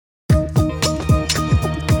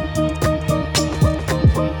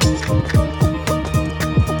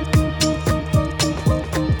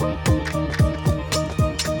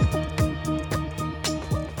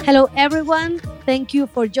Hello, everyone. Thank you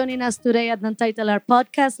for joining us today at the Untitled Art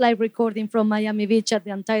Podcast, live recording from Miami Beach at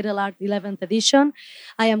the Untitled Art 11th edition.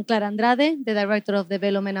 I am Clara Andrade, the Director of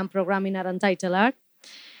Development and Programming at Untitled Art.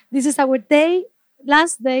 This is our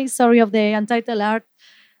last day of the Untitled Art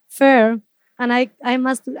Fair. And I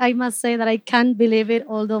must say that I can't believe it,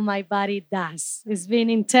 although my body does. It's been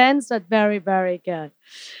intense, but very, very good.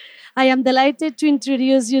 I am delighted to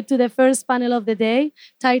introduce you to the first panel of the day,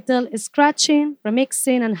 titled Scratching,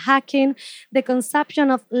 Remixing, and Hacking, the Conception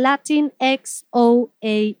of Latin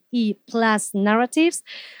XOAE Plus Narratives,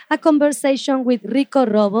 a conversation with Rico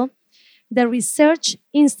Robo, the Research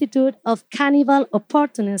Institute of Cannibal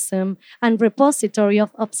Opportunism and Repository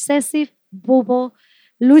of Obsessive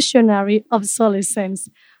Buvolutionary Obsolescence.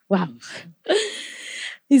 Wow.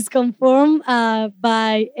 Is confirmed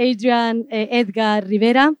by Adrian Edgar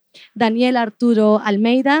Rivera, Daniel Arturo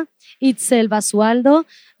Almeida, Itzel Basualdo,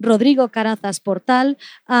 Rodrigo Carazas Portal,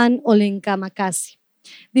 and Olenka Makasi.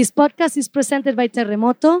 This podcast is presented by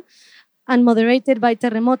Terremoto and moderated by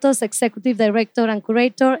Terremoto's Executive Director and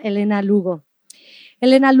Curator, Elena Lugo.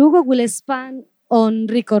 Elena Lugo will expand on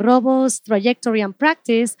Rico Robo's trajectory and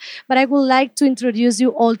practice, but I would like to introduce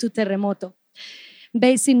you all to Terremoto.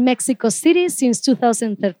 Based in Mexico City since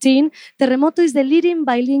 2013, Terremoto is the leading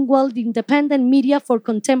bilingual independent media for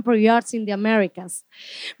contemporary arts in the Americas.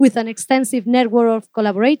 With an extensive network of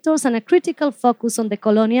collaborators and a critical focus on the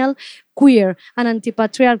colonial, queer, and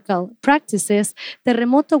anti-patriarchal practices,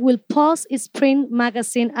 Terremoto will pause its print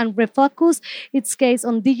magazine and refocus its case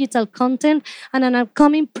on digital content and an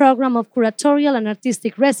upcoming program of curatorial and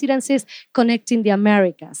artistic residencies connecting the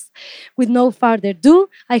Americas. With no further ado,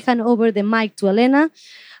 I hand over the mic to Elena.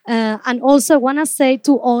 And also, I want to say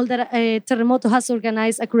to all that Terremoto has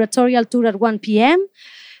organized a curatorial tour at 1 p.m.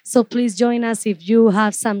 So please join us if you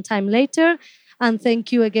have some time later. And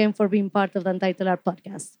thank you again for being part of the Untitled Art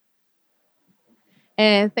Podcast.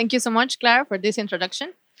 Thank you so much, Clara, for this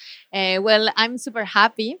introduction. Well, I'm super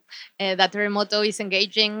happy that Terremoto is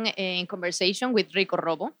engaging in conversation with Rico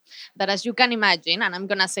Robo, that as you can imagine, and I'm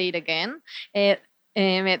going to say it again,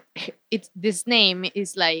 this name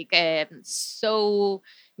is like so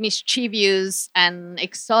mischievous and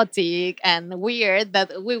exotic and weird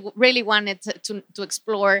that we really wanted to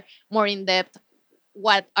explore more in depth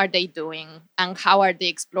what are they doing and how are they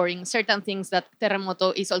exploring certain things that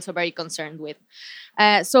Terremoto is also very concerned with.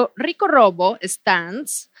 So Rico Robo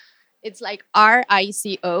stands, it's like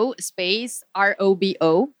RICO space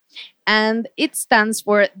ROBO, and it stands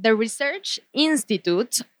for the Research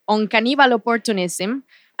Institute on Cannibal Opportunism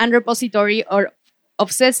and Repository or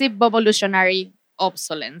Obsessive Buvolutionary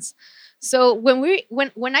Obsolescence. So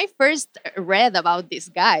when I first read about these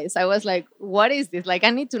guys, I was like, what is this? Like,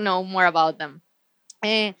 I need to know more about them.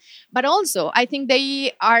 But also, I think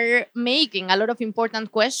they are making a lot of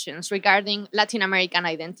important questions regarding Latin American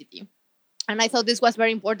identity. And I thought this was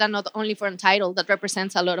very important, not only for Untitled, that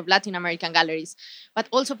represents a lot of Latin American galleries, but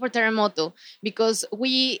also for Terremoto, because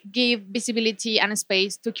we give visibility and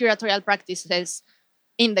space to curatorial practices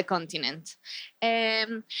in the continent.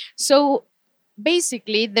 So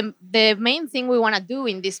basically, the main thing we want to do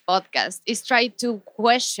in this podcast is try to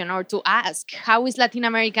question or to ask, how is Latin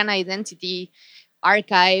American identity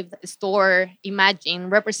archived, stored,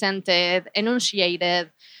 imagined, represented,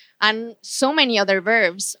 enunciated, and so many other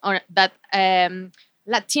verbs that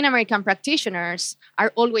Latin American practitioners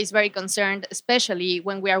are always very concerned, especially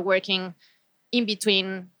when we are working in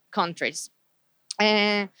between countries.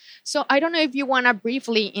 So I don't know if you want to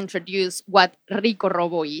briefly introduce what Rico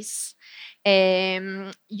Robo is.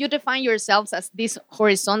 You define yourselves as this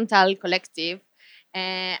horizontal collective,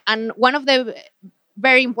 and one of the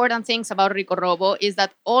very important things about Rico Robo is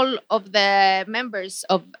that all of the members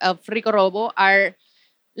of Rico Robo are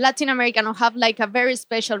Latin American or have like a very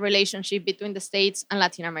special relationship between the States and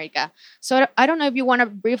Latin America. So I don't know if you want to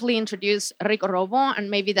briefly introduce Rico Robo and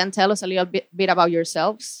maybe then tell us a little bit about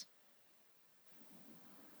yourselves.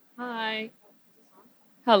 Hi.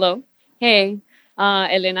 Hello. Hey,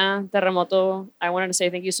 Elena Terremoto. I wanted to say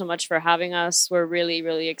thank you so much for having us. We're really,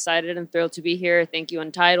 really excited and thrilled to be here. Thank you,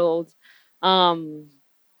 Untitled.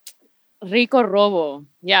 Rico Robo.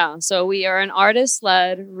 Yeah, so we are an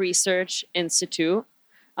artist-led research institute,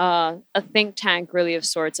 a think tank really of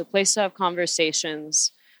sorts, a place to have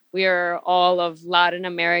conversations. We are all of Latin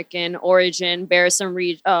American origin, bear some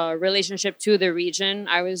relationship to the region.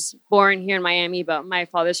 I was born here in Miami, but my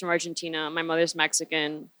father's from Argentina. My mother's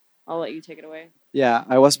Mexican. I'll let you take it away. Yeah,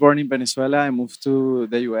 I was born in Venezuela. I moved to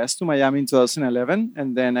the US, to Miami in 2011.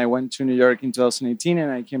 And then I went to New York in 2018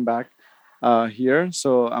 and I came back here.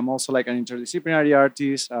 So I'm also like an interdisciplinary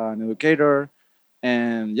artist, an educator.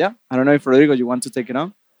 And yeah, I don't know if Rodrigo, you want to take it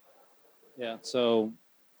on? Yeah. So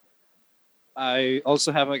I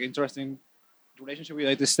also have like interesting relationship with the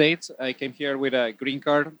United States. I came here with a green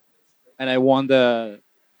card, and I won the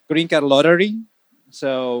green card lottery.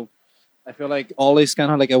 So I feel like all is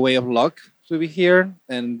kind of like a way of luck to be here,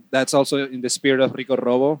 and that's also in the spirit of Rico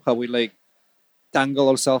Robo, how we like tangle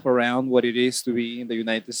ourselves around what it is to be in the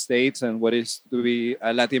United States and what is to be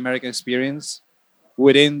a Latin American experience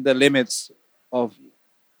within the limits of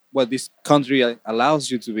what this country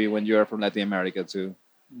allows you to be when you are from Latin America too.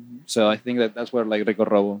 So I think that that's where like Rico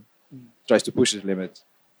Robo tries to push his limits.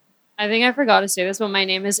 I think I forgot to say this, but my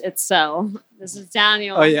name is Itzel. This is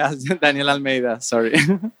Daniel. Oh yeah, Daniel Almeida. Sorry.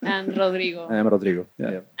 And Rodrigo. I'm Rodrigo.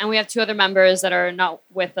 Yeah. And we have two other members that are not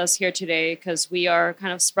with us here today because we are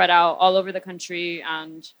kind of spread out all over the country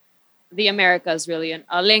and the Americas, really. And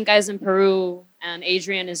Lenka is in Peru, and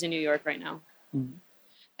Adrian is in New York right now.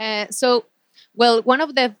 Well, one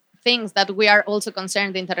of the things that we are also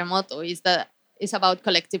concerned in Terremoto is about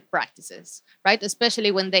collective practices, right?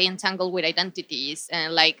 Especially when they entangle with identities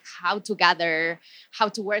and like how to gather, how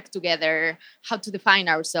to work together, how to define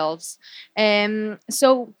ourselves.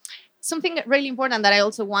 So something really important that I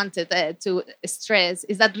also wanted to stress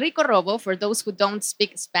is that Rico Robo, for those who don't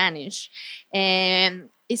speak Spanish,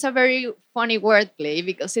 is a very funny wordplay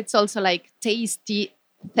because it's also like tasty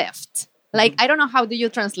theft. Like, I don't know how do you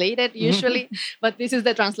translate it usually, but this is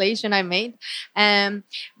the translation I made.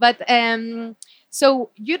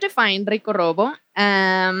 So you define Rico Robo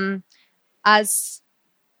as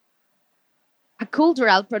a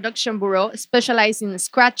cultural production bureau specialized in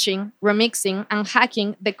scratching, remixing, and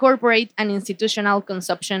hacking the corporate and institutional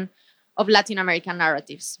consumption of Latin American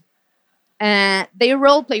narratives. They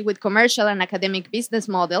role play with commercial and academic business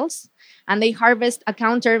models, and they harvest a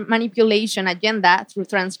counter-manipulation agenda through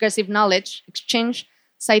transgressive knowledge exchange,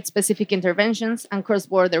 site-specific interventions, and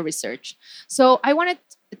cross-border research. So I wanted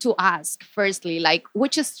to ask, firstly, like,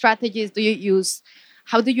 which strategies do you use?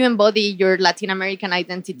 How do you embody your Latin American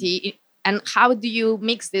identity? And how do you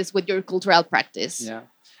mix this with your cultural practice? Yeah,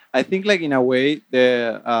 I think like in a way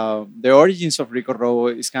the origins of Rico Robo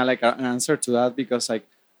is kind of like an answer to that because like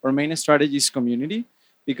our main strategy is community.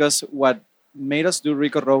 Because what made us do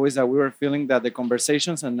Rico Robo is that we were feeling that the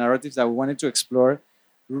conversations and narratives that we wanted to explore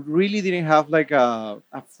really didn't have like a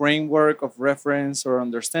framework of reference or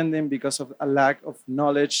understanding because of a lack of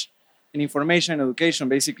knowledge and information and education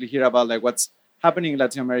basically here about like what's happening in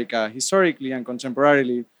Latin America historically and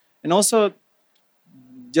contemporarily. And also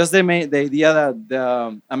just the idea that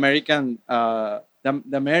the American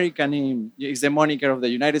name is the moniker of the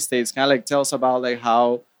United States kind of like tells about like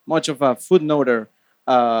how much of a footnoter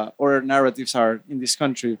or narratives are in this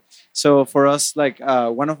country. So for us, like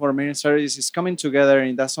one of our main strategies is coming together,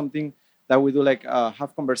 and that's something that we do, like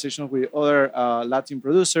have conversations with other Latin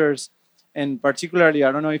producers. And particularly,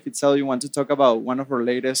 I don't know if Itzel, you want to talk about one of our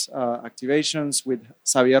latest activations with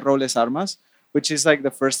Xavier Robles Armas, which is like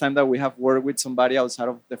the first time that we have worked with somebody outside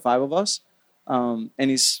of the five of us, and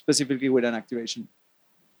it's specifically with an activation.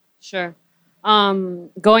 Sure.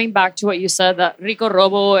 Going back to what you said, that Rico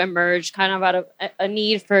Robo emerged kind of out of a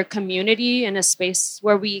need for community in a space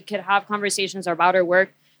where we could have conversations about our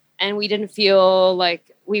work, and we didn't feel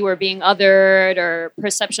like we were being othered or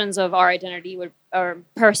perceptions of our identity or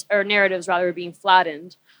narratives rather were being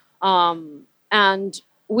flattened. And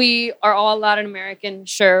we are all Latin American,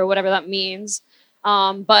 sure, whatever that means,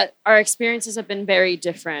 but our experiences have been very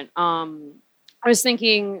different. I was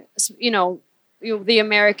thinking, the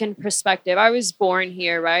American perspective. I was born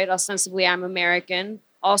here, right? Ostensibly, I'm American,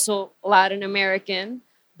 also Latin American.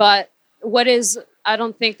 But I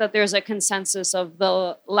don't think that there's a consensus of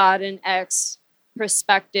the Latinx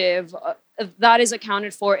perspective that is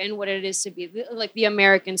accounted for in what it is to be like the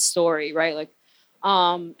American story, right? Like,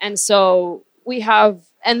 and so we have,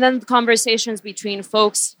 and then conversations between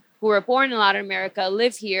folks who were born in Latin America,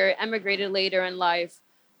 live here, emigrated later in life.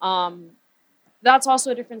 That's also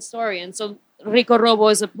a different story. And so Rico Robo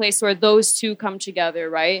is a place where those two come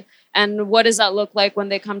together, right? And what does that look like when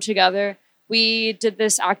they come together? We did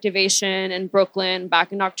this activation in Brooklyn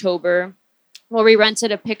back in October where we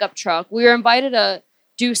rented a pickup truck. We were invited to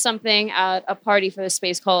do something at a party for the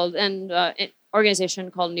space called, an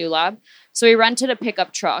organization called New Lab. So we rented a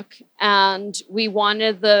pickup truck, and we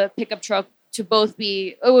wanted the pickup truck to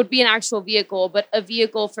it would be an actual vehicle, but a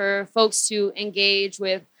vehicle for folks to engage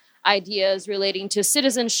with ideas relating to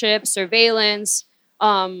citizenship, surveillance.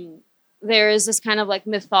 There is this kind of like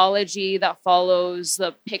mythology that follows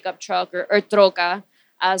the pickup truck or troca,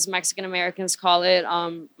 as Mexican Americans call it.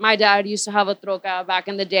 My dad used to have a troca back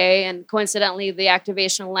in the day, and coincidentally, the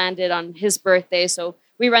activation landed on his birthday. So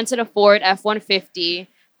we rented a Ford F-150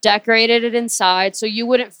 decorated it inside so you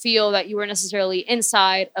wouldn't feel that you were necessarily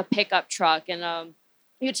inside a pickup truck and a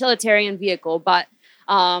utilitarian vehicle, but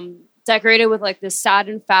decorated with like this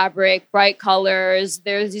satin fabric, bright colors.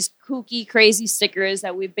 There's these kooky, crazy stickers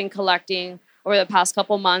that we've been collecting over the past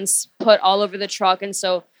couple months, put all over the truck. And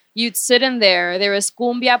so you'd sit in there, there was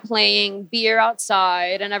cumbia playing, beer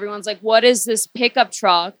outside, and everyone's like, what is this pickup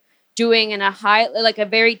truck doing in a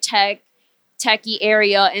very techie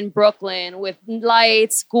area in Brooklyn with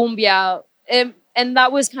lights, cumbia? And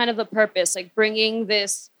that was kind of the purpose, like bringing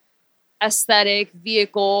this aesthetic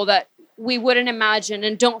vehicle that we wouldn't imagine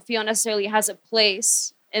and don't feel necessarily has a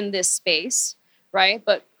place in this space, right?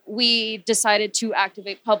 But we decided to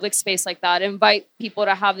activate public space like that, invite people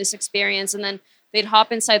to have this experience, and then they'd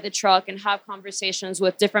hop inside the truck and have conversations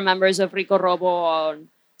with different members of Rico Robo on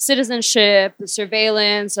citizenship, the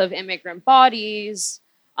surveillance of immigrant bodies.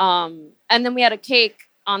 And then we had a cake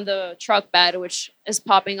on the truck bed, which is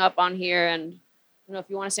popping up on here. And I don't know if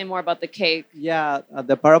you want to say more about the cake. Yeah,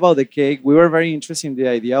 the part about the cake, we were very interested in the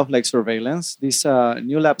idea of like surveillance. This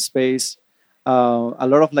new lab space, a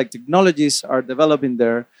lot of like technologies are developing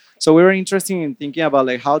there. So we were interested in thinking about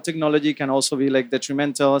like how technology can also be like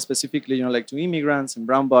detrimental, specifically, you know, like to immigrants and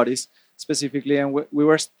brown bodies specifically. And we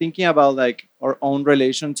were thinking about like our own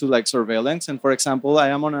relation to like surveillance. And for example, I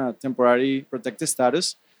am on a temporary protected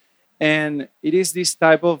status, and it is this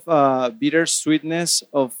type of bittersweetness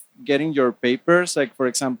of getting your papers. Like, for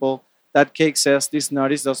example, that cake says this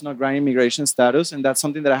notice does not grant immigration status. And that's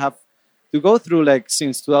something that I have to go through like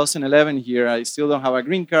since 2011 here. I still don't have a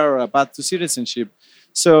green card or a path to citizenship.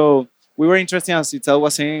 So we were interested, as Itzel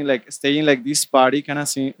was saying, like staying like this party kind of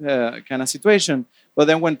situation. But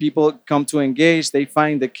then when people come to engage, they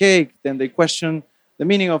find the cake, then they question the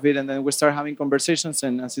meaning of it, and then we start having conversations.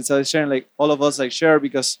 And as Itzel is sharing, like all of us like share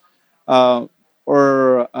because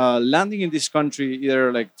landing in this country,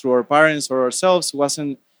 either like through our parents or ourselves,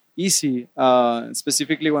 wasn't easy.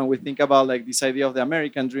 Specifically when we think about like this idea of the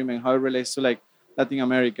American dream and how it relates to like Latin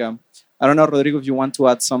America. I don't know, Rodrigo, if you want to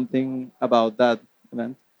add something about that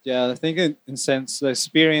event. Yeah, I think in sense the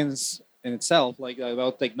experience in itself, like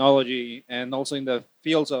about technology and also in the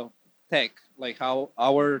fields of tech, like how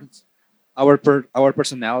our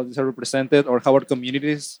personalities are represented or how our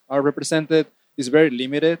communities are represented is very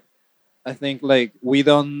limited. I think like we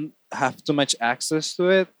don't have too much access to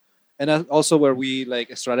it, and that's also where we like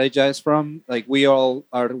strategize from. Like we all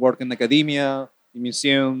are working in academia, in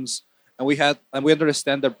museums, and we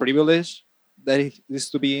understand the privilege that it is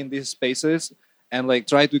to be in these spaces, and like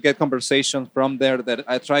try to get conversation from there that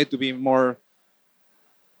I try to be much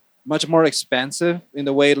more expansive in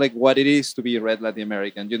the way like what it is to be red Latin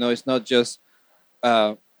American. You know, it's not just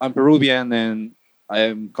I'm Peruvian and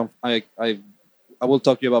I will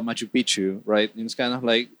talk to you about Machu Picchu, right? And it's kind of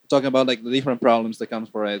like talking about like the different problems that comes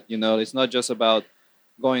for it. You know, it's not just about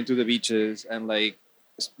going to the beaches and like,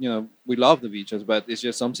 you know, we love the beaches, but it's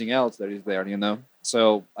just something else that is there, you know?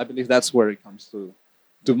 So I believe that's where it comes to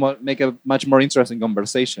make a much more interesting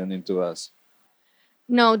conversation into us.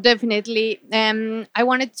 No, definitely. I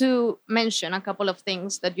wanted to mention a couple of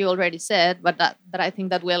things that you already said, but that I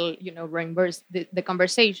think that will, you know, reimburse the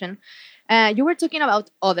conversation. You were talking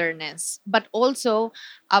about otherness, but also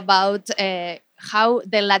about how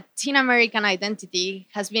the Latin American identity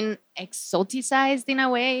has been exoticized in a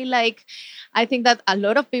way. Like, I think that a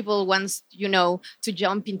lot of people wants, you know, to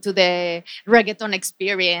jump into the reggaeton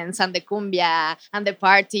experience and the cumbia and the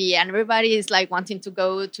party, and everybody is like wanting to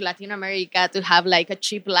go to Latin America to have like a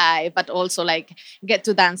cheap life, but also like get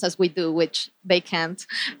to dance as we do, which they can't.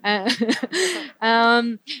 But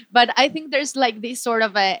I think there's like this sort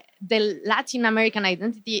of the Latin American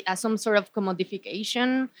identity as some sort of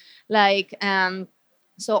commodification. Like,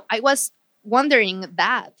 so I was wondering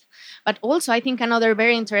that. But also, I think another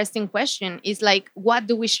very interesting question is like, what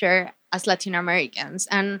do we share as Latin Americans?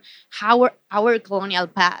 And how our colonial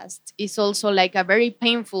past is also like a very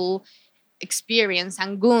painful experience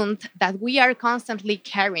and wound that we are constantly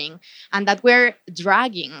carrying and that we're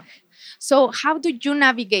dragging. So how do you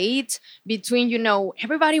navigate between, you know,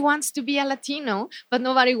 everybody wants to be a Latino, but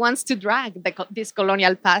nobody wants to drag this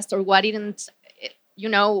colonial past or what it, you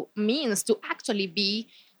know, means to actually be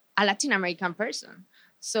a Latin American person?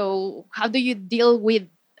 So how do you deal with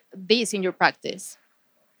this in your practice?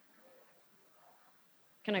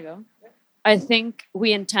 Can I go? I think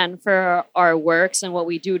we intend for our works and what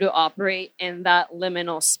we do to operate in that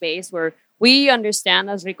liminal space where we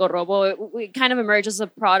understand as Rico Robo, we kind of emerge as a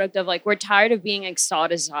product of like, we're tired of being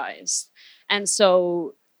exoticized. And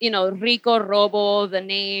so, you know, Rico Robo, the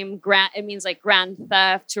name, it means like grand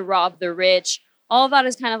theft, to rob the rich. all of that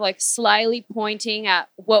is kind of like slyly pointing at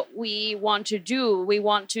what we want to do. We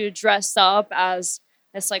want to dress up as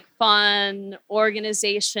this like fun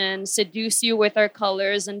organization, seduce you with our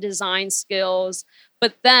colors and design skills,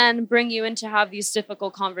 but then bring you in to have these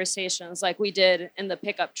difficult conversations like we did in the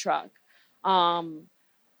pickup truck.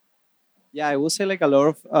 Yeah, I will say like a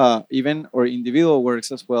lot of even or individual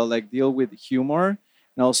works as well, like deal with humor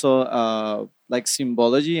and also like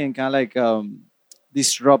symbology and kind of like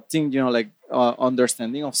disrupting, like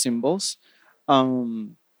understanding of symbols.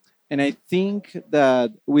 Um, and I think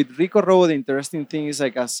that with Rico Robo, the interesting thing is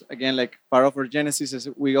like as again like part of our genesis is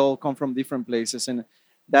we all come from different places, and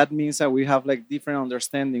that means that we have like different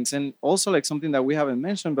understandings, and also like something that we haven't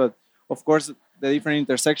mentioned, but of course the different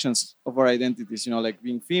intersections of our identities, like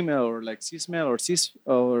being female or like cis male or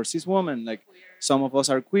cis woman, like some of us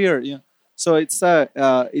are queer, so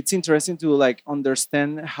it's interesting to like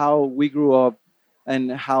understand how we grew up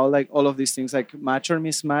and how like all of these things like match or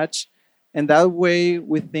mismatch, and that way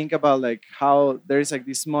we think about like how there is like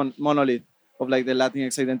this monolith of like the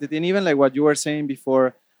Latinx identity, and even like what you were saying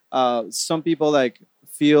before, some people like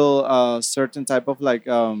feel a certain type of like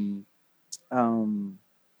um,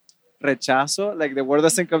 rechazo, like the word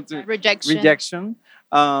doesn't come to rejection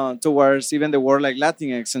towards even the word like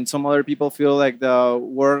Latinx, and some other people feel like the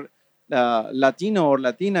word Latino or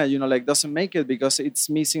Latina, like doesn't make it because it's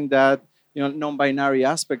missing that non-binary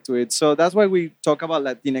aspect to it. So that's why we talk about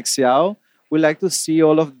Latinxiao. We like to see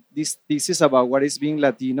all of these theses about what is being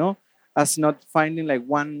Latino as not finding like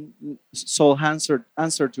one sole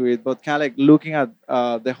answer to it, but kind of like looking at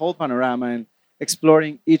the whole panorama and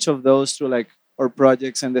exploring each of those through like our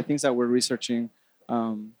projects and the things that we're researching.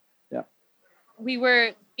 Yeah. We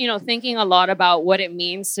were, thinking a lot about what it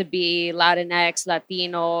means to be Latinx,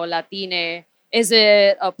 Latino, Latine. Is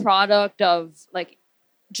it a product of like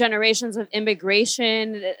generations of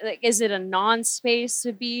immigration? Like, is it a non-space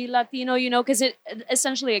to be Latino? Because it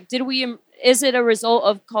essentially, like, is it a result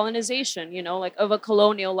of colonization? Like of a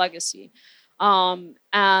colonial legacy?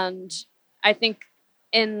 And I think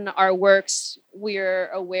in our works, we're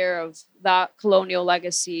aware of that colonial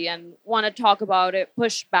legacy and want to talk about it,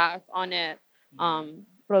 push back on it.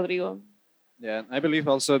 Rodrigo. Yeah, I believe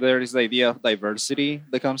also there is the idea of diversity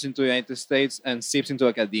that comes into the United States and seeps into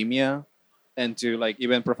academia and to like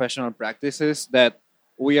even professional practices that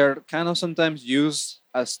we are kind of sometimes used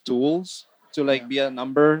as tools to like be a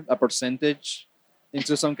number, a percentage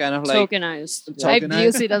into some kind of like tokenized. I've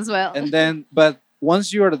used it as well. And then, but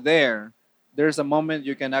once you are there, there's a moment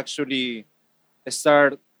you can actually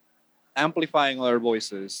start amplifying other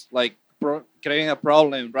voices, like creating a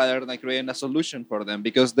problem rather than creating a solution for them,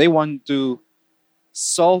 because they want to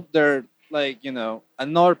solve their like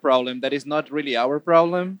another problem that is not really our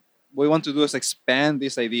problem. We want to do is expand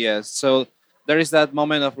these ideas. So there is that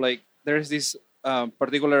moment of like there is this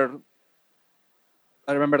particular.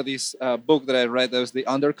 I remember this book that I read that was the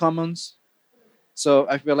Undercommons. So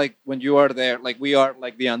I feel like when you are there, like we are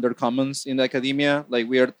like the undercommons in the academia, like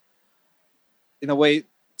we are in a way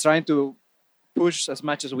trying to push as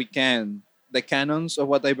much as we can the canons of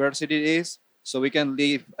what diversity is, so we can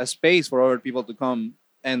leave a space for other people to come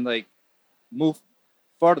and like move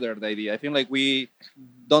further the idea. I think like we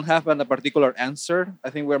don't have a particular answer. I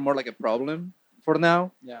think we're more like a problem for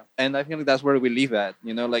now. Yeah. And I think like that's where we live at,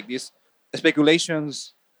 like these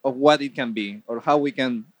speculations of what it can be or how we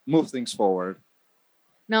can move things forward.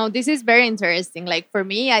 No, this is very interesting. Like for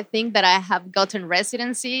me, I think that I have gotten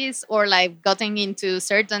residencies or like gotten into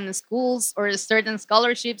certain schools or certain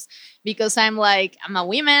scholarships because I'm a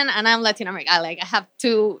woman and I'm Latin American. Like I have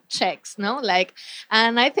two checks, no? Like,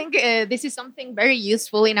 and I think this is something very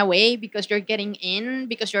useful in a way because you're getting in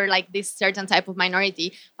because you're like this certain type of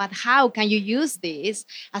minority. But how can you use this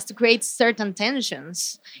as to create certain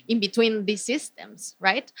tensions in between these systems,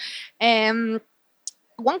 right?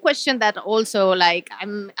 One question that also like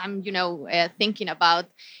I'm thinking about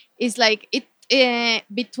is like it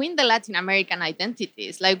between the Latin American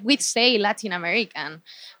identities. Like we say Latin American,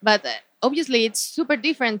 but obviously it's super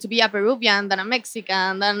different to be a Peruvian than a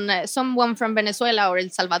Mexican than someone from Venezuela or El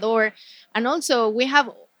Salvador, and also we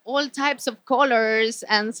have all types of colors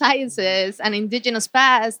and sizes and indigenous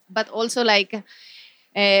past, but also like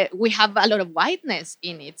we have a lot of whiteness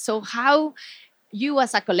in it. So how you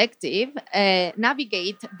as a collective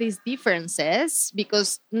navigate these differences,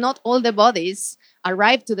 because not all the bodies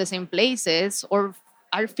arrive to the same places or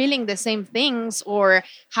are feeling the same things or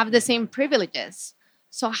have the same privileges.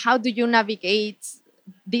 So how do you navigate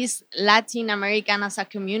this Latin American as a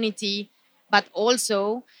community, but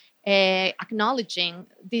also acknowledging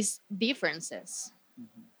these differences?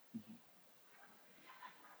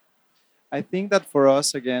 I think that for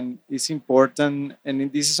us again, it's important,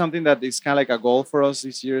 and this is something that is kind of like a goal for us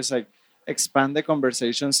this year. Is like expand the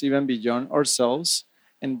conversations even beyond ourselves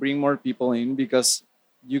and bring more people in because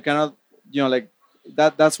you cannot, like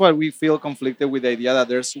that. That's why we feel conflicted with the idea that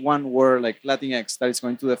there's one word like Latinx that is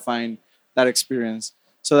going to define that experience.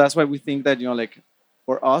 So that's why we think that like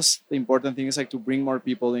for us, the important thing is like to bring more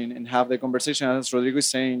people in and have the conversation. As Rodrigo is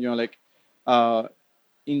saying, like.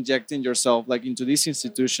 Injecting yourself like into these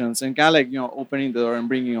institutions and kind of like opening the door and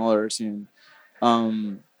bringing others in.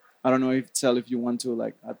 I don't know if you want to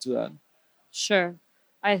like add to that. Sure.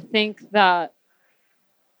 I think that,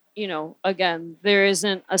 again, there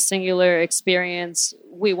isn't a singular experience.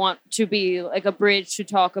 We want to be like a bridge to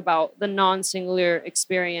talk about the non-singular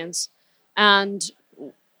experience. And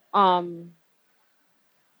I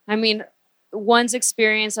mean, one's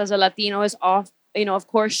experience as a Latino is of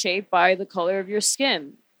course, shaped by the color of your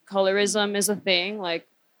skin. Colorism is a thing, like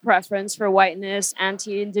preference for whiteness,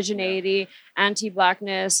 anti-indigeneity,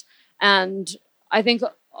 anti-blackness. And I think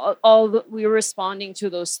we were responding to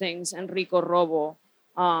those things in Rico Robo,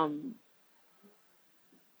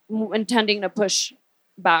 intending to push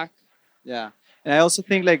back. Yeah. And I also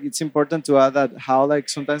think like it's important to add that how like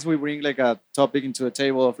sometimes we bring like a topic into the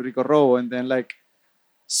table of Rico Robo and then like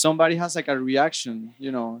somebody has like a reaction,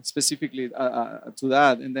 specifically to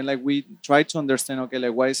that. And then like we try to understand, okay,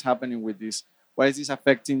 like what is happening with this? Why is this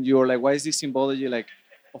affecting you? Or like, why is this symbology like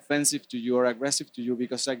offensive to you or aggressive to you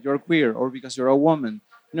because like you're queer or because you're a woman?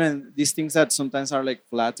 And these things that sometimes are like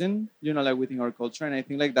flattened, like within our culture. And I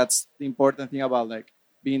think like that's the important thing about like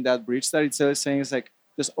being that bridge that it's saying is like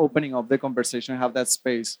just opening up the conversation, have that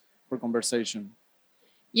space for conversation.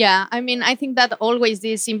 Yeah, I mean, I think that always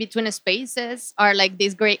these in-between spaces are like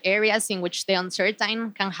these gray areas in which the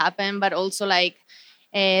uncertain can happen, but also like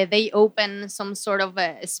they open some sort of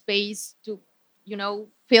a space to,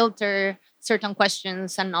 filter certain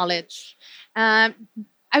questions and knowledge.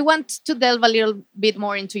 I want to delve a little bit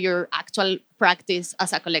more into your actual practice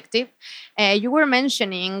as a collective. You were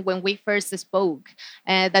mentioning when we first spoke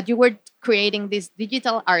that you were creating this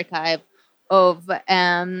digital archive of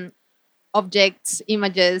objects,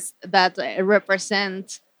 images that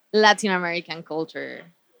represent Latin American culture.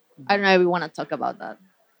 I don't know if we want to talk about that.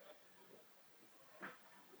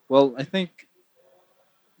 Well, I think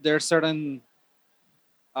there are certain,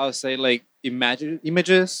 I would say, like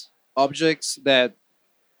images, objects that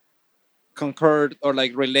concurred or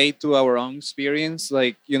like relate to our own experience.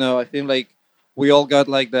 Like, I think like we all got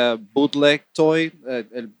like the bootleg toy,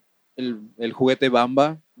 el juguete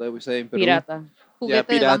bamba, that we say in Peru. Pirata. Yeah,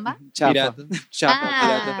 pirata.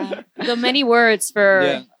 Ah. The many words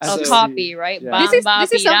for a copy, right? Yeah. Bamba,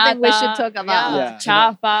 This is something we pirata, should talk about. Yeah.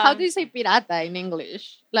 Chafa. How do you say pirata in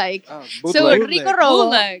English? Like, so Bootleg. Rico Robo.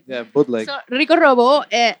 Bootleg. Yeah, bootleg. So Rico Robo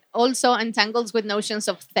also entangles with notions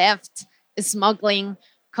of theft, smuggling,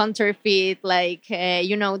 counterfeit, like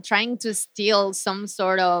trying to steal some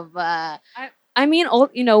sort of. I mean,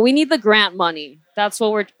 we need the grant money. That's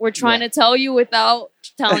what we're trying to tell you without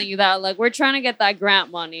telling you that. Like, we're trying to get that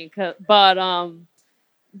grant money. But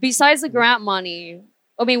besides the grant money,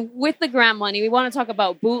 I mean, with the grant money, we want to talk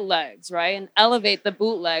about bootlegs, right? And elevate the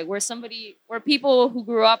bootleg, where people who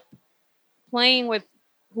grew up playing with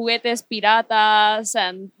juguetes piratas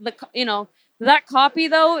and that copy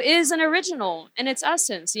though is an original in its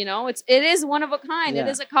essence. It is one of a kind. Yeah. It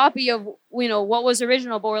is a copy of what was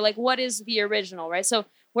original, but we're like, what is the original, right? So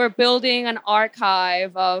we're building an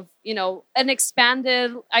archive of an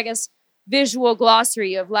expanded, I guess, visual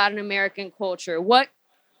glossary of Latin American culture. What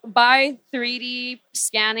by 3D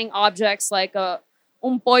scanning objects like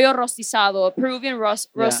un pollo rostizado, a Peruvian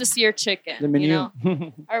roasted seared chicken, The menu.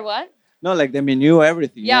 Or what? No, like the menu,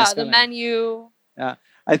 everything. Yeah, It's the kinda like- menu. Yeah.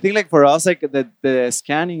 I think like for us, like the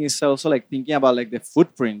scanning is also like thinking about like the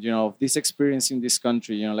footprint, of this experience in this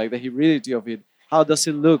country, like the hybridity of it. How does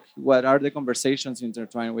it look? What are the conversations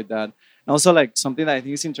intertwined with that? And also like something that I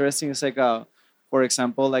think is interesting is like, for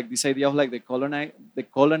example, like this idea of like the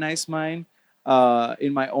colonized mind.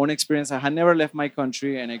 In my own experience, I had never left my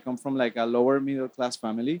country and I come from like a lower middle class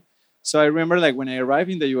family. So I remember like when I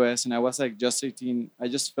arrived in the US and I was like just 18, I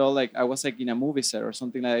just felt like I was like in a movie set or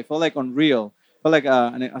something. Like I felt like unreal. Felt like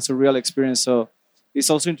a surreal experience. So it's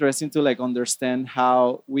also interesting to like understand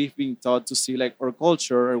how we've been taught to see like our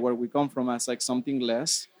culture or where we come from as like something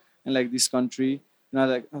less, and like this country,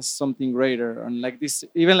 like as something greater. And like this,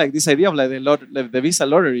 even like this idea of like the visa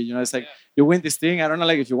lottery, it's like you win this thing. I don't know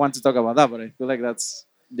like if you want to talk about that, but I feel like that's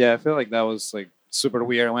Yeah, I feel like that was like super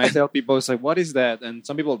weird. When I tell people, it's like, what is that? And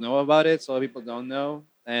some people know about it, some people don't know.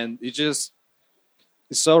 And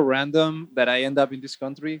it's so random that I end up in this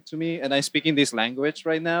country to me, and I speak in this language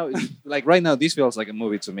right now. Like right now, this feels like a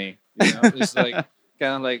movie to me. You know, it's like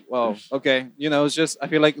kind of like, wow, okay. You know, it's just I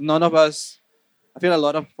feel like none of us. I feel a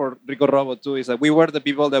lot of for Rico Robo too is that we were the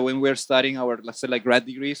people that when we were studying our, let's say, like grad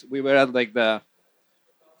degrees, we were at like the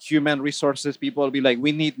human resources people be like,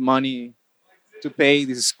 we need money to pay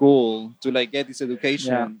this school to like get this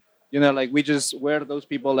education. Yeah. You know, like we just were those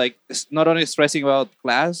people like not only stressing about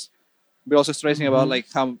class, but also stressing about like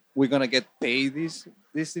how we're gonna get paid this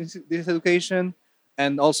education,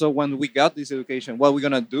 and also when we got this education, what we're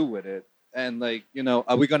gonna do with it, and like you know,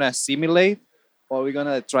 are we gonna assimilate, or are we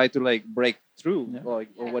gonna try to like break through, like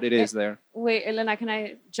or what it is there? Wait, Elena, can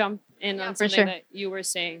I jump in Yeah, on for something sure. that you were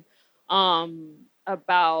saying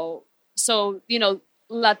about, so, you know,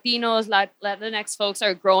 Latinos, Latinx folks are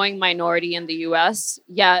a growing minority in the US,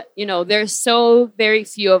 yet, you know, there's so very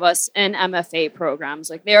few of us in MFA programs.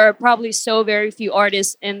 Like, there are probably so very few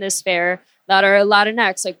artists in this fair that are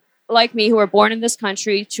Latinx, like me, who were born in this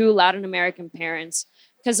country to Latin American parents.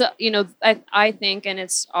 Because, you know, I think, and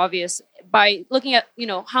it's obvious, by looking at, you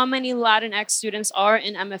know, how many Latinx students are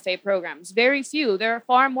in MFA programs, very few. There are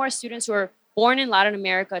far more students who are born in Latin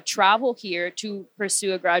America, travel here to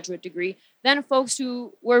pursue a graduate degree, than folks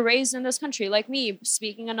who were raised in this country, like me,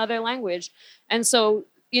 speaking another language. And so,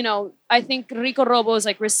 you know, I think Rico Robo is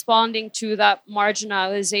like responding to that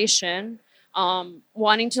marginalization,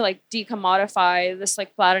 wanting to like decommodify this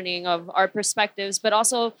like flattening of our perspectives, but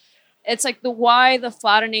also it's like why the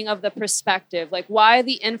flattening of the perspective, like why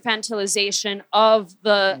the infantilization of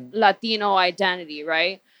the Latino identity,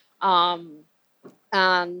 right?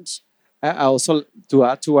 And I also, to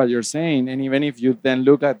add to what you're saying, and even if you then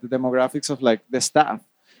look at the demographics of like the staff,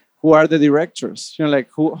 who are the directors? You know,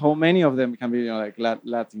 like how many of them can be, you know, like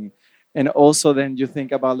Latin, and also then you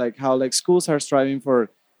think about like how like schools are striving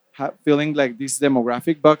for filling like these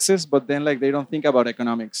demographic boxes, but then like they don't think about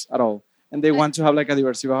economics at all, and they want to have like a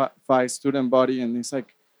diversified student body, and it's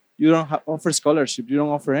like you don't offer scholarship, you don't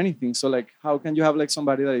offer anything. So like how can you have like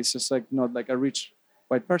somebody that is just like not like a rich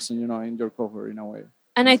white person, you know, in your cohort in a way?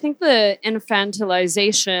 And I think the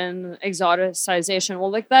infantilization, exoticization,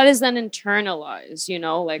 well, like that is then internalized, you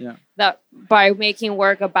know, like that by making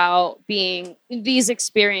work about being these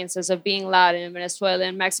experiences of being Latin,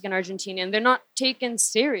 Venezuelan, Mexican, Argentinian, they're not taken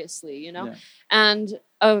seriously, you know. And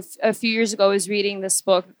a few years ago, I was reading this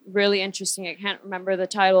book, really interesting. I can't remember the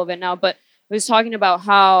title of it now, but it was talking about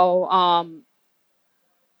how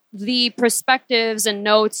the perspectives and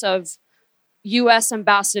notes of U.S.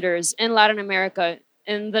 ambassadors in Latin America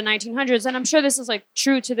in the 1900s, and I'm sure this is like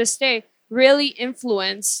true to this day, really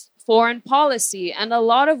influenced foreign policy. And a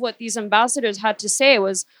lot of what these ambassadors had to say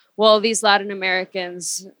was, well, these Latin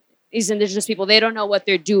Americans, these indigenous people, they don't know what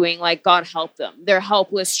they're doing. Like, God help them. They're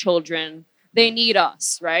helpless children. They need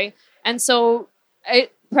us, right? And so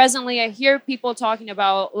presently I hear people talking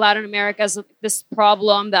about Latin America as this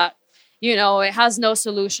problem that, you know, it has no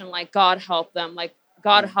solution. Like, God help them. Like,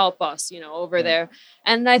 God help us, you know, over there.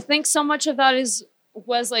 And I think so much of that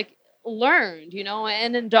was like learned, you know,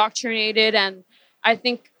 and indoctrinated. And I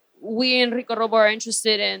think we in Rico Robo are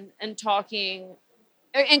interested in talking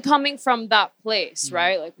and coming from that place,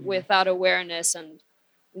 right? Like with that awareness and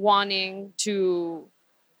wanting to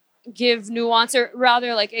give nuance, or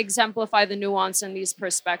rather like exemplify the nuance in these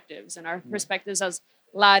perspectives and our perspectives as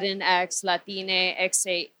Latinx, Latine,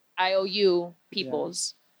 XAIOU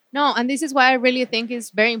peoples. No, and this is why I really think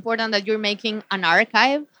it's very important that you're making an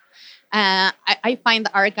archive. I find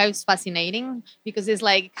archives fascinating because it's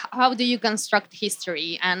like, how do you construct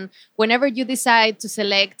history? And whenever you decide to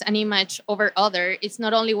select an image over other, it's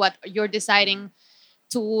not only what you're deciding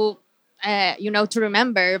to, to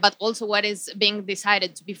remember, but also what is being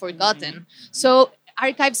decided to be forgotten. So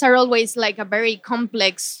archives are always like a very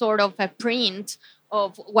complex sort of a print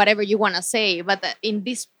of whatever you want to say. But in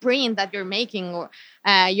this print that you're making,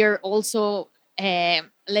 you're also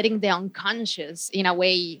letting the unconscious, in a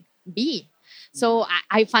way, be. So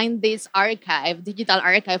I find this digital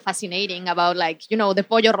archive, fascinating about, like, you know, the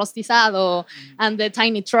pollo rostizado and the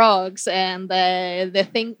tiny trucks and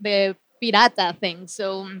the pirata thing.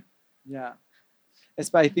 So yeah,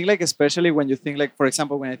 I think like especially when you think like, for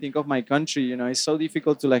example, when I think of my country, you know, it's so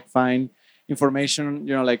difficult to like find information,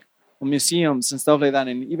 you know, like museums and stuff like that,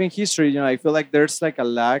 and even history. You know, I feel like there's like a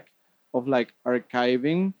lack of like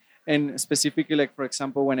archiving. And specifically, like, for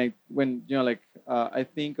example, when you know, like I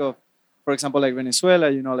think of, for example, like Venezuela,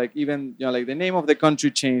 you know, like even, you know, like the name of the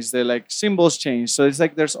country changed, the like symbols changed. So it's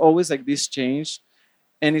like there's always like this change.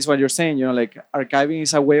 And it's what you're saying, you know, like archiving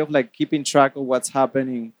is a way of like keeping track of what's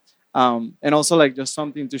happening. And also like just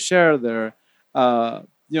something to share there.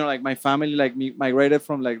 like my family like migrated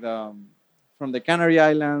from like the Canary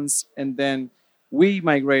Islands, and then we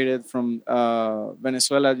migrated from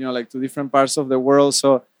Venezuela, like to different parts of the world.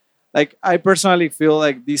 So like I personally feel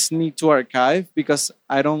like this need to archive because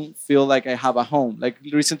I don't feel like I have a home. Like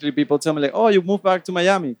recently people tell me like, oh, you moved back to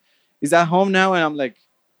Miami. Is that home now? And I'm like,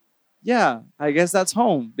 yeah, I guess that's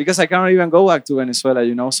home because I cannot even go back to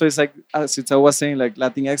Venezuela, So it's like, as I was saying, like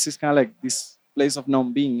Latinx is kind of like this place of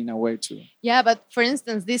non-being in a way too. Yeah, but for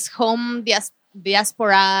instance, this home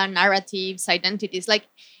diaspora narratives, identities, like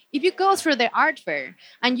if you go through the art fair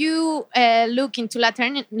and you look into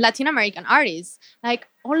Latin American artists, like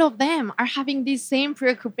all of them are having these same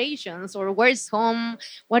preoccupations, or where's home?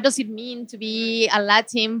 What does it mean to be a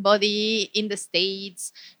Latin body in the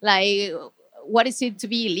States? Like, what is it to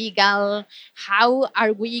be illegal? How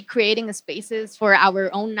are we creating spaces for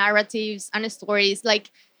our own narratives and stories?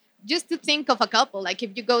 Like, just to think of a couple, like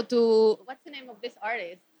if you go to, what's the name of this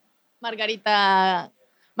artist?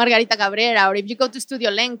 Margarita Cabrera, or if you go to Studio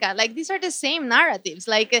Lenca, like these are the same narratives.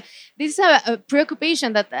 Like this is a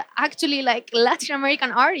preoccupation that actually like Latin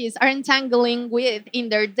American artists are entangling with in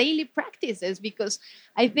their daily practices, because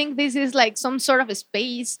I think this is like some sort of a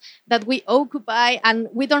space that we occupy and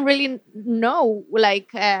we don't really know like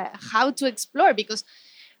how to explore, because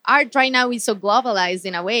art right now is so globalized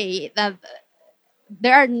in a way that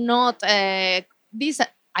there are not these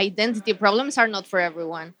identity problems are not for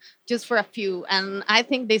everyone, just for a few. And I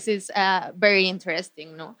think this is very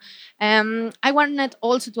interesting. No, I wanted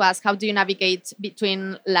also to ask, how do you navigate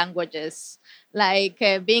between languages, like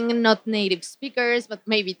being not native speakers, but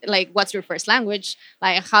maybe like what's your first language,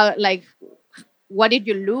 like how, like what did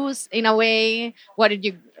you lose in a way, what did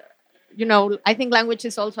you, I think language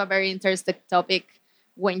is also a very interesting topic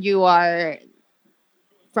when you are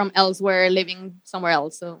from elsewhere living somewhere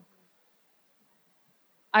else. So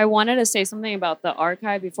I wanted to say something about the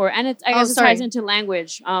archive before, and I guess it ties into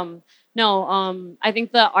language. I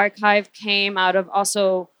think the archive came out of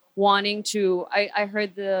also wanting to. I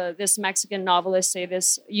heard this Mexican novelist say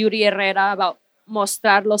this, Yuri Herrera, about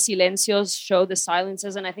mostrar los silencios, show the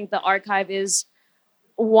silences, and I think the archive is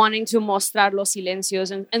wanting to mostrar los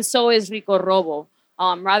silencios, and so is Rico Robo.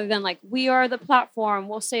 Rather than like, we are the platform,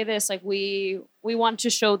 we'll say this, like we want to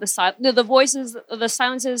show the voices, the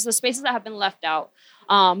silences, the spaces that have been left out.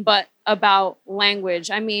 But about language,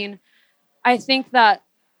 I mean, I think that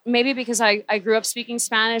maybe because I grew up speaking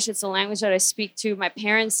Spanish, it's a language that I speak to my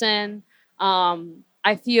parents in.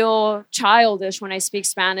 I feel childish when I speak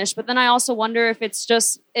Spanish, but then I also wonder if it's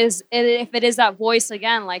just if it is that voice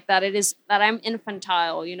again, like that it is that I'm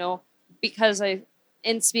infantile, because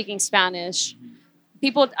in speaking Spanish.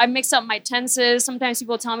 I mix up my tenses. Sometimes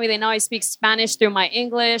people tell me they know I speak Spanish through my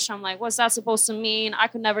English. I'm like, what's that supposed to mean? I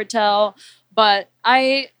could never tell. But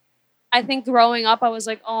I think growing up, I was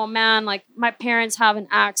like, oh man, like my parents have an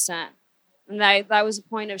accent. And that was a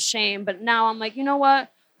point of shame. But now I'm like, you know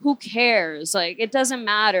what? Who cares? Like, it doesn't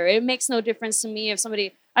matter. It makes no difference to me if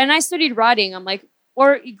somebody, and I studied writing. I'm like,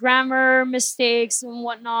 or grammar mistakes and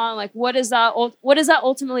whatnot. Like, what is that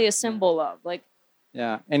ultimately a symbol of? Like,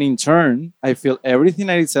 yeah, and in turn, I feel everything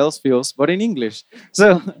that it else feels, but in English.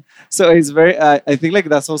 So it's very. I think like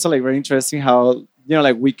that's also like very interesting how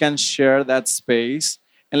like we can share that space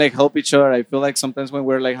and like help each other. I feel like sometimes when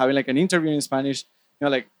we're like having like an interview in Spanish,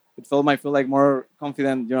 like might feel like more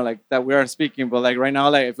confident, like that we are speaking. But like right now,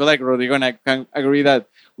 like I feel like Rodrigo and I can agree that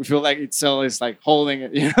we feel like itself is like holding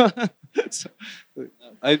it. So,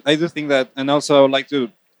 I do think that, and also I would like to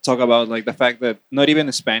talk about like the fact that not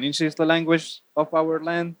even Spanish is the language of our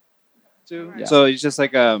land too. Yeah. So it's just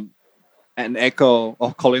like an echo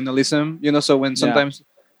of colonialism, so when sometimes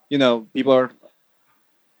people are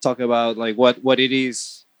talk about like what it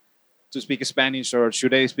is to speak Spanish, or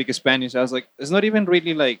should I speak Spanish, I was like, it's not even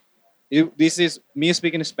really like this is me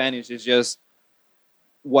speaking Spanish. Is just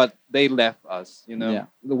what they left us,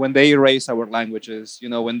 when they erase our languages,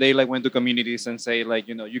 when they like went to communities and say like,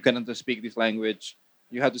 you cannot speak this language.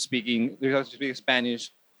 You have to speak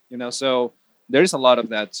Spanish, So there's a lot of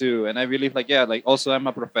that too, and I believe like also I'm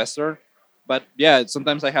a professor, but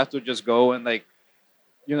sometimes I have to just go and like,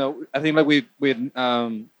 I think like with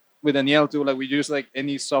Danielle too, like we use like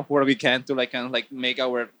any software we can to like kind of like make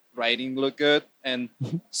our writing look good, and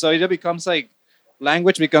so it becomes like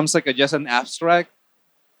language becomes like just an abstract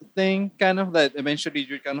thing, kind of that eventually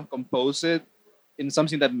you kind of compose it in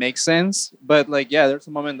something that makes sense. But like there's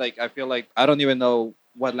a moment like I feel like I don't even know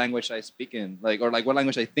what language I speak in, like, or like what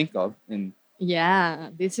language I think of in. Yeah,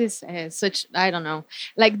 this is such, I don't know.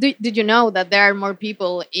 Like, did you know that there are more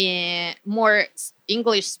people more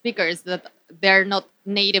English speakers that they're not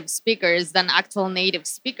native speakers than actual native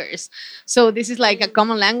speakers. So this is like a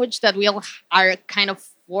common language that we all are kind of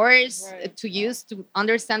forced to use to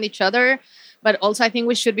understand each other. But also, I think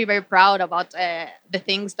we should be very proud about the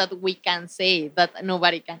things that we can say that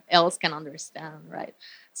nobody else can understand, right?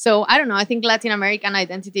 So I don't know. I think Latin American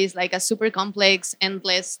identity is like a super complex,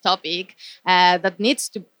 endless topic that needs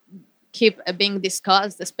to keep being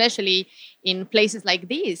discussed, especially in places like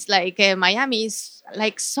this. Like Miami is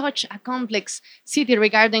like such a complex city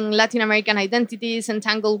regarding Latin American identities,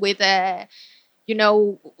 entangled with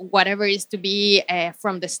whatever is to be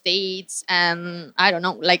from the States, and I don't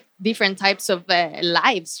know, like different types of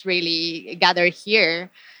lives really gather here.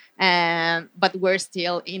 But we're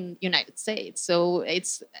still in United States, so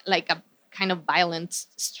it's like a kind of violent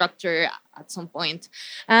structure at some point.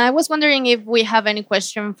 I was wondering if we have any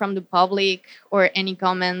question from the public or any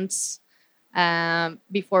comments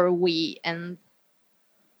before we end.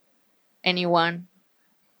 Anyone?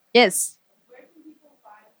 Yes.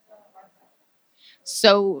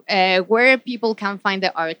 So where people can find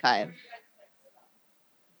the archive?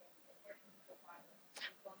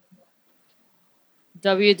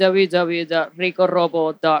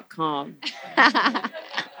 www.ricorobo.com.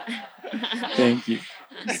 Thank you.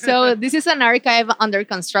 So this is an archive under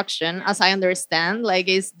construction, as I understand. Like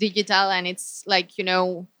it's digital and it's like, I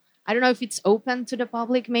don't know if it's open to the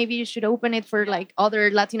public. Maybe you should open it for like other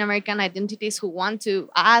Latin American identities who want to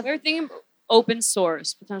add. We're thinking open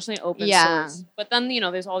source, potentially open Yeah. source. But then,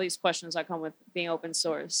 there's all these questions that come with being open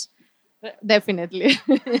source. Definitely.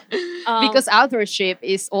 Because authorship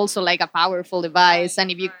is also like a powerful device.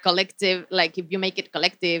 And if you if you make it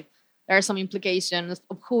collective, there are some implications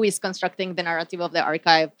of who is constructing the narrative of the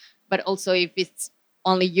archive. But also if it's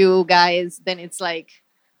only you guys, then it's like,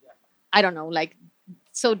 I don't know, like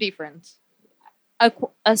so different.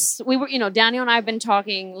 We were, Daniel and I have been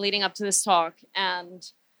talking leading up to this talk, and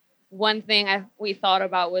one thing we thought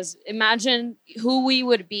about was imagine who we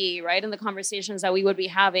would be, right, in the conversations that we would be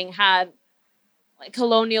having had like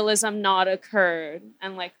colonialism not occurred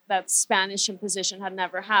and like that Spanish imposition had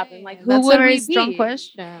never happened. Like, who That's would a very we be? strong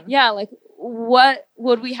question. Yeah, like what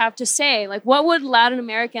would we have to say? Like, what would Latin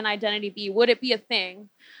American identity be? Would it be a thing?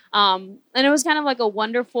 And it was kind of like a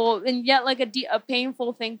wonderful and yet like a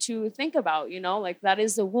painful thing to think about, like that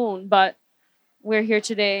is the wound. But we're here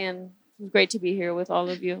today and it's great to be here with all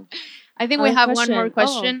of you. I think we have one more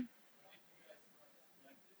question.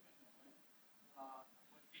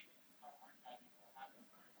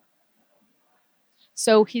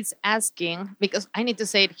 So he's asking, because I need to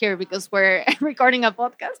say it here because we're recording a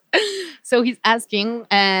podcast. So he's asking,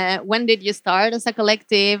 when did you start as a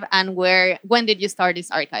collective and when did you start this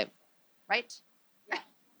archive? Right?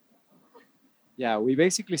 Yeah, we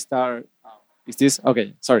basically start. Is this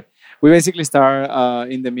okay? Sorry. We basically start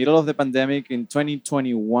in the middle of the pandemic in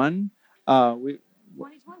 2021. 2020.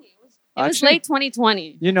 It was late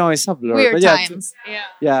 2020. It's a blur. Weird but yeah, times.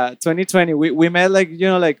 Yeah, 2020. We met like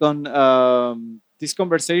on these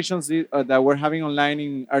conversations that we're having online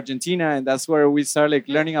in Argentina, and that's where we start like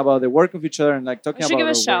learning about the work of each other and like talking I about. should give a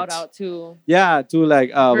our shout works. out to To like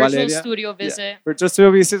virtual Valeria. studio visit. Virtual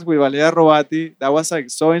studio visits with Valeria Robati. That was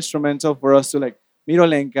like so instrumental for us to like meet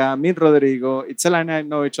Olenka, meet Rodrigo. Itzel and I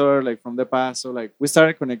know each other like from the past, so like we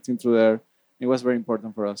started connecting through there. It was very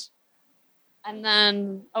important for us. And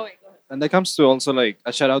then, go ahead. And that comes to also like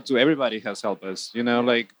a shout out to everybody who has helped us.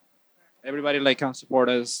 Like everybody like can support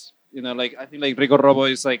us. Like I think like Rico Robo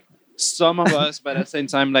is like some of us, but at the same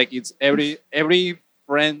time like it's every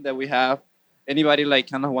friend that we have. Anybody like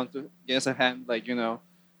kind of want to give us a hand, like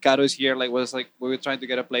Caro is here. Like was like we were trying to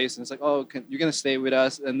get a place, and it's like, oh, you're gonna stay with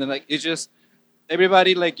us, and then like it's just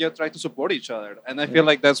everybody like you try to support each other, and I feel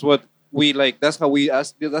like that's what we like. That's how we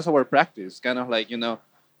ask. That's our practice, kind of like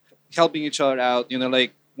helping each other out.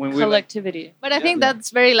 Like when we Collectivity. But I think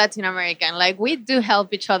that's very Latin American. Like we do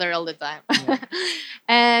help each other all the time.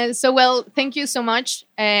 So, well, thank you so much,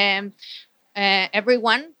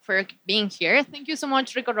 everyone, for being here. Thank you so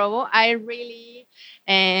much, Rico Robo. I really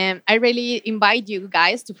invite you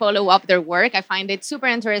guys to follow up their work. I find it super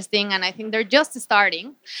interesting, and I think they're just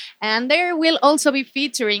starting. And they will also be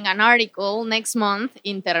featuring an article next month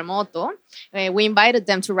in Terremoto. We invited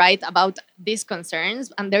them to write about these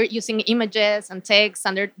concerns, and they're using images and text,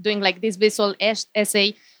 and they're doing like this visual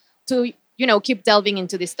essay to keep delving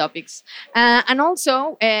into these topics. And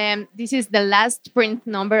also, this is the last print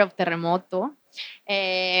number of Terremoto.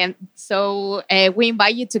 So we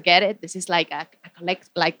invite you to get it. This is like a collect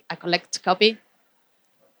copy.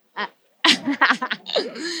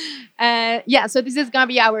 So this is gonna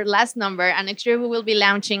be our last number, and next year we will be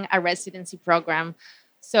launching a residency program.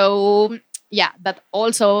 So that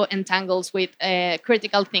also entangles with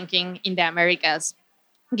critical thinking in the Americas,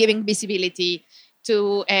 giving visibility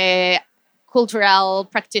to cultural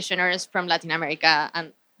practitioners from Latin America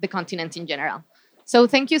and the continent in general. So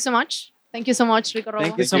thank you so much. Thank you so much, Rico Robo.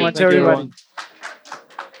 Thank you so Thank you. much, Thank you, everybody. everyone.